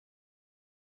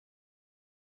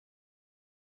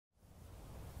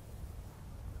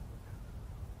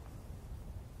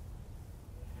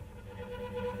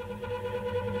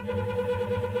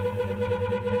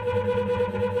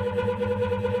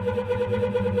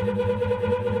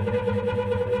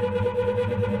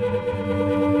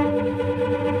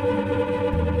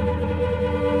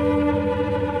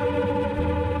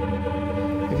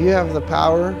you have the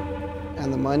power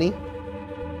and the money,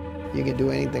 you can do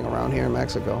anything around here in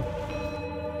Mexico.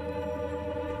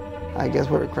 I guess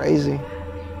we're crazy.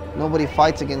 Nobody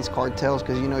fights against cartels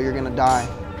because you know you're gonna die.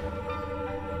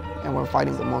 And we're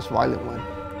fighting the most violent one.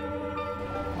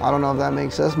 I don't know if that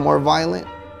makes us more violent,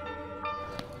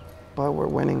 but we're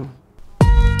winning.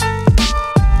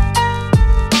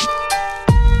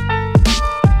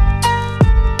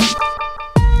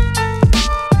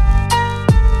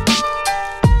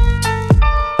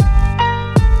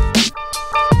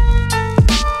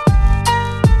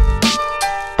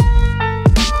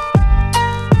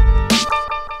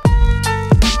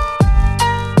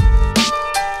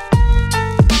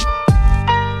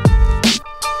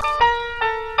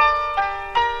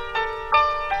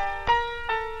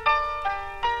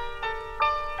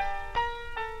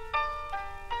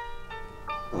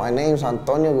 My name's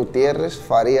Antonio Guiterrez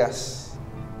Farias,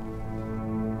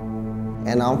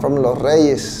 and I'm from Los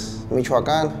Reyes,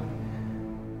 Michoacan.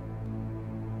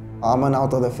 I'm an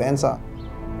Autodefensa.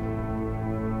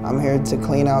 I'm here to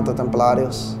clean out the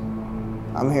Templarios.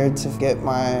 I'm here to get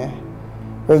my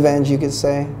revenge, you could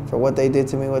say, for what they did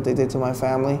to me, what they did to my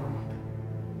family.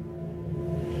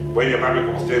 Puede llamarme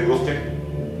como usted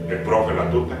guste, el profe, la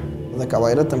tuta. The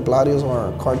Caballero Templarios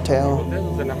or cartel. Los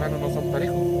dedos de la mano no son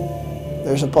parejos.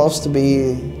 They're supposed to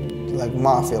be like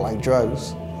mafia, like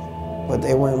drugs, but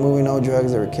they weren't moving no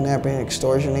drugs. They were kidnapping,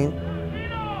 extortioning,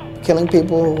 killing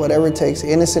people, whatever it takes,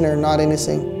 innocent or not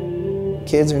innocent,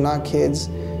 kids or not kids,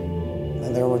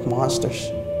 and they were with monsters.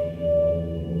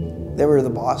 They were the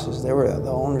bosses. They were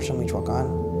the owners of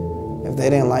Michoacan. If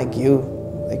they didn't like you,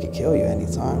 they could kill you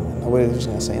anytime, and nobody was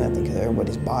gonna say nothing because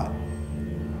everybody's bought.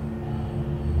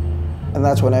 And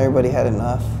that's when everybody had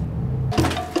enough.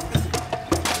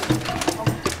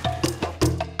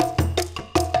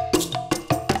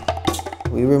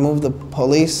 We removed the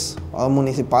police, all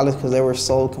municipales, because they were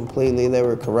sold completely, they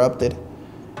were corrupted.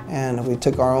 And we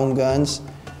took our own guns,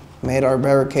 made our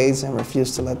barricades, and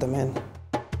refused to let them in.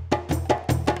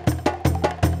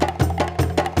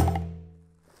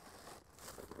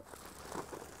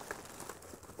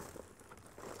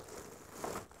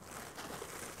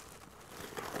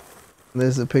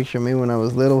 This is a picture of me when I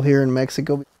was little here in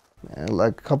Mexico. And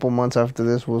like a couple months after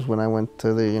this was when I went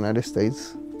to the United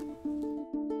States.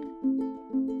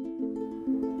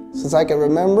 Since I can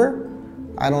remember,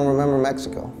 I don't remember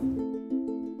Mexico.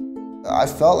 I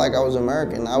felt like I was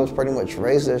American. I was pretty much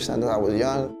raised there since I was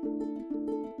young.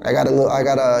 I got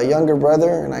a younger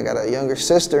brother and I got a younger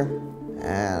sister,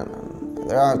 and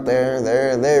they're out there.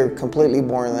 They're completely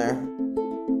born there. I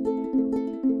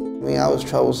mean, I was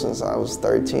troubled since I was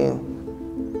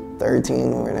 13.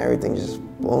 13, when everything just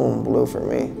boom, blew for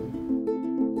me.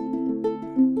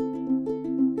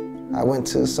 I went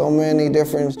to so many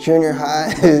different junior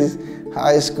highs,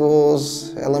 high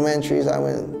schools, elementaries. I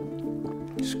went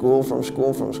school from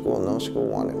school. No school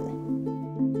wanted me.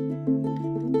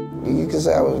 You could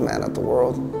say I was mad at the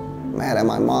world, mad at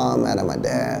my mom, mad at my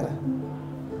dad,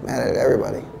 mad at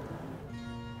everybody.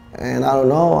 And I don't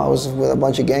know, I was with a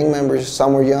bunch of gang members.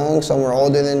 Some were young, some were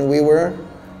older than we were.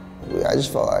 I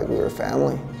just felt like we were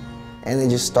family. And it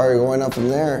just started going up from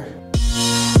there.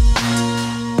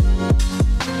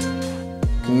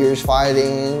 Years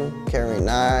fighting, carrying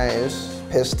knives,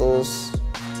 pistols.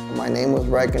 My name was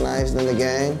recognized in the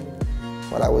gang,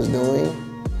 what I was doing.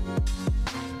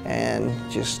 And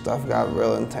just stuff got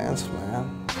real intense, man.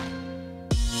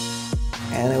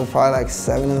 And it was probably like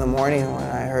 7 in the morning when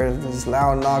I heard this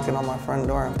loud knocking on my front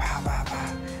door and pow, pow,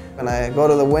 pow. And I go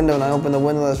to the window and I open the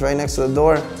window that's right next to the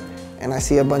door and I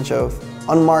see a bunch of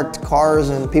unmarked cars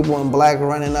and people in black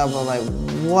running up. I'm like,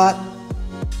 what?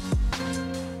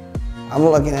 I'm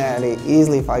looking at it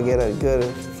easily if I get a good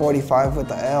 45 with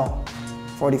the L,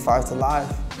 45 to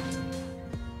life.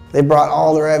 They brought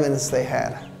all their evidence they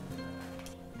had.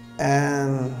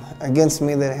 And against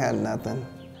me, they had nothing.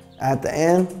 At the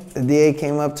end, the DA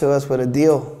came up to us with a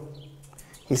deal.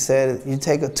 He said, you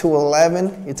take a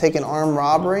 211, you take an armed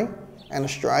robbery and a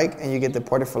strike, and you get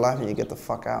deported for life and you get the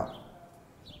fuck out.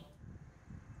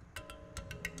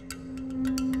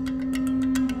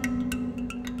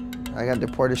 I got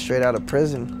deported straight out of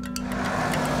prison.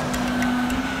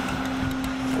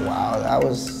 Wow, that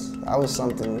was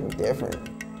something different.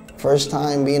 First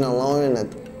time being alone in a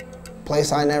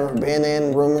place I never been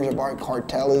in. Rumors about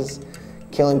cartels,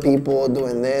 killing people,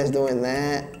 doing this, doing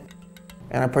that.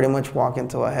 And I pretty much walk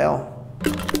into a hell.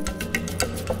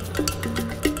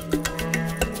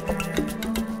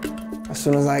 As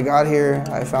soon as I got here,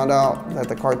 I found out that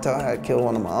the cartel had killed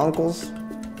one of my uncles.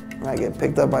 And I get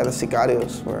picked up by the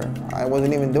sicarios where I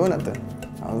wasn't even doing nothing.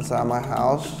 I was at my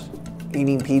house,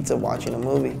 eating pizza, watching a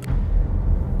movie.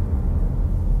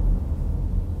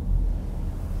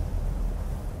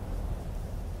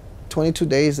 "22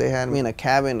 days they had me in a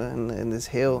cabin in this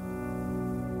hill.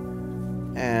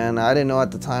 And I didn't know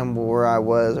at the time where I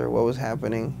was or what was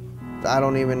happening. I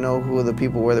don't even know who the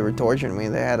people were that were torturing me.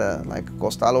 They had a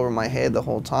costal over my head the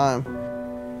whole time.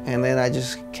 And then I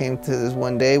just came to this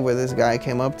one day where this guy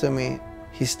came up to me.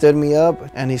 He stood me up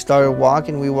and he started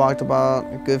walking. We walked about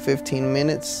a good 15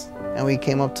 minutes and we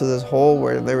came up to this hole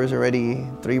where there was already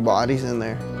 3 bodies in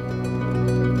there.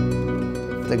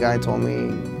 The guy told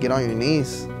me, "Get on your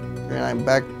knees." And I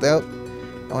backed up.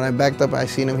 And when I backed up, I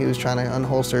seen him, he was trying to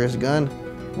unholster his gun.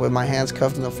 With my hands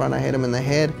cuffed in the front, I hit him in the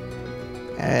head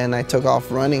and I took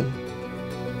off running.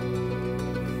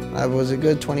 I was a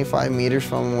good 25 meters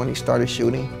from him when he started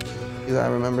shooting. I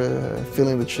remember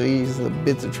feeling the trees, the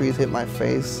bits of trees hit my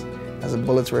face as the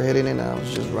bullets were hitting it, and I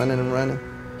was just running and running.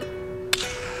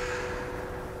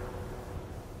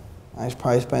 I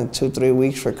probably spent 2-3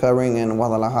 weeks recovering in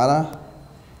Guadalajara,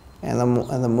 and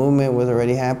the movement was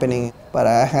already happening, but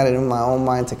I had it in my own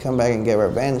mind to come back and get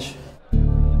revenge.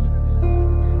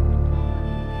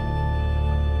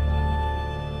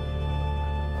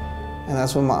 And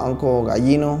that's when my uncle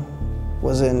Gallino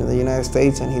was in the United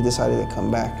States and he decided to come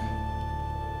back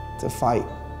to fight.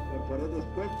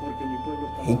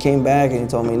 He came back and he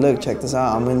told me, "Look, check this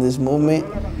out, I'm in this movement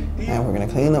and we're gonna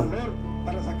clean them."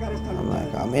 I'm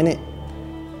like, "I'm in it."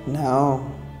 Now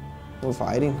we're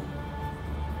fighting.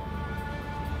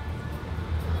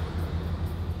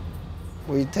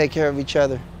 We take care of each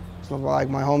other. So like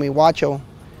my homie Wacho,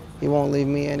 he won't leave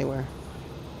me anywhere.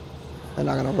 They're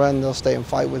not gonna run, they'll stay and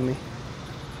fight with me.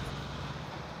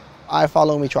 I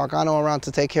follow Michoacano around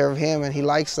to take care of him, and he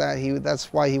likes that.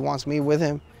 That's why he wants me with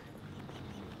him.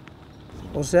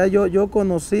 O sea, yo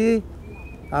conocí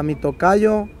a mi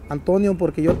tocayo, Antonio,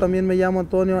 porque yo también me llamo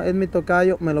Antonio, es mi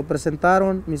tocayo. Me lo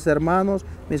presentaron mis hermanos,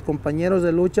 mis compañeros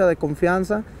de lucha de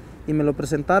confianza, y me lo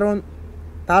presentaron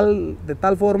de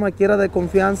tal forma que era de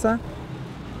confianza,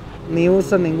 ni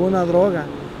usa ninguna droga.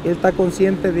 Él está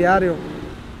consciente diario.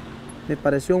 Me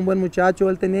pareció un buen muchacho,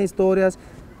 él tenía historias,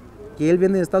 que él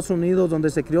viene de Estados Unidos, donde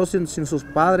se crió sin sus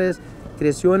padres,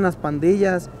 creció en las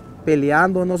pandillas,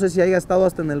 peleando, no sé si haya estado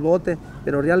hasta en el bote,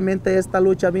 pero realmente esta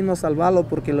lucha vino a salvarlo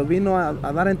porque lo vino a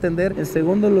dar a entender. En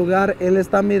segundo lugar, él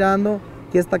está mirando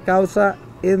que esta causa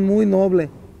es muy noble.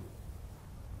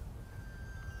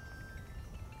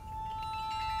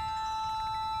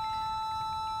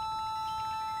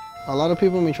 A lot of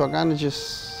people in Michoacan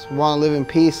just want to live in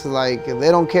peace. Like,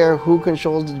 they don't care who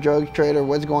controls the drug trade or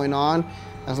what's going on,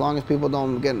 as long as people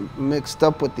don't get mixed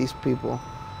up with these people.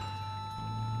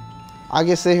 I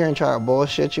can sit here and try to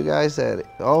bullshit you guys that,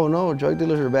 oh no, drug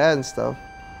dealers are bad and stuff.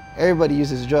 Everybody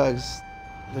uses drugs.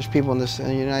 There's people in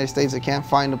the United States that can't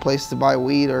find a place to buy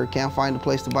weed or can't find a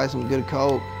place to buy some good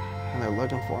coke, and they're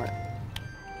looking for it.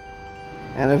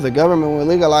 And if the government will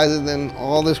legalize it, then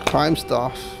all this crime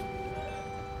stuff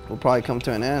will probably come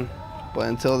to an end. But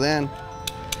until then,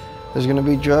 there's gonna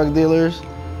be drug dealers,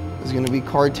 there's gonna be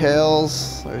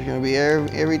cartels, there's gonna be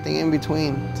everything in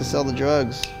between to sell the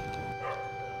drugs.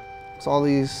 It's all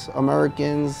these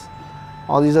Americans,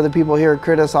 all these other people here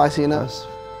criticizing us.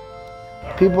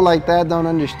 People like that don't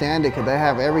understand it because they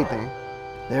have everything.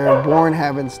 They're born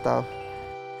having stuff.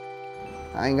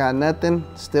 I ain't got nothing,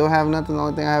 still have nothing. The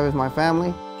only thing I have is my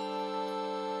family.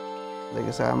 They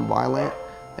can say I'm violent.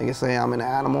 They can say I'm an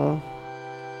animal.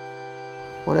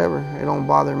 Whatever, it don't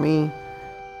bother me.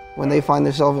 When they find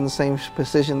themselves in the same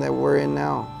position that we're in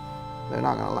now, they're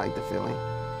not gonna like the feeling.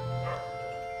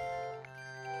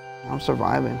 I'm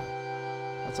surviving.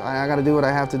 I gotta do what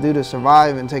I have to do to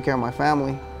survive and take care of my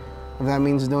family. If that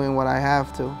means doing what I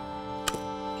have to.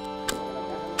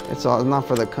 It's not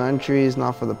for the country, it's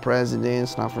not for the president,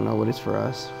 it's not for nobody, it's for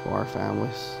us, for our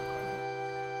families.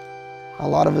 A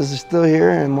lot of us are still here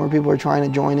and more people are trying to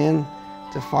join in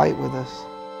to fight with us.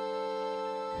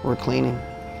 We're cleaning.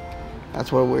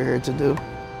 That's what we're here to do.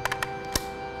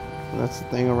 And that's the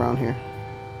thing around here.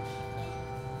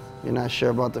 You're not sure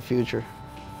about the future.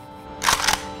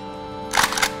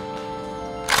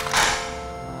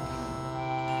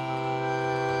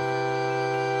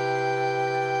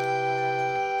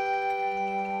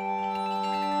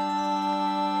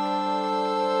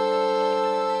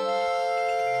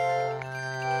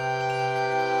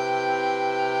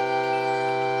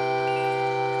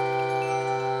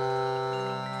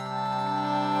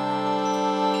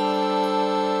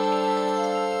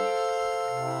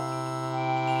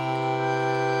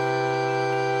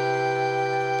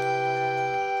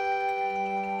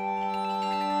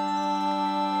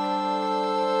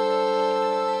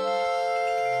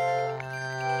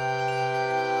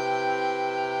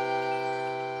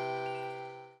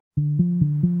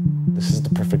 This is the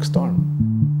perfect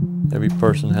storm. Every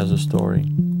person has a story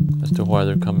as to why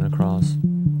they're coming across.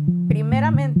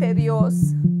 Primeramente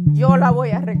Dios, yo la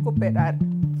voy a recuperar.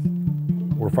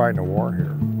 We're fighting a war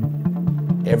here.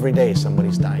 Every day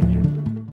somebody's dying here.